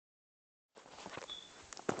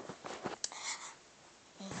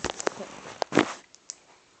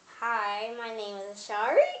Hi, my name is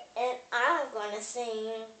Ashiree, and I'm going to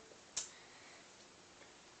sing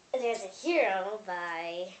There's a Hero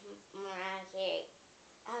by Mariah Carey.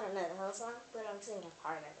 I don't know the whole song, but I'm singing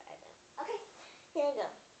part of it, I know. Okay, here we go.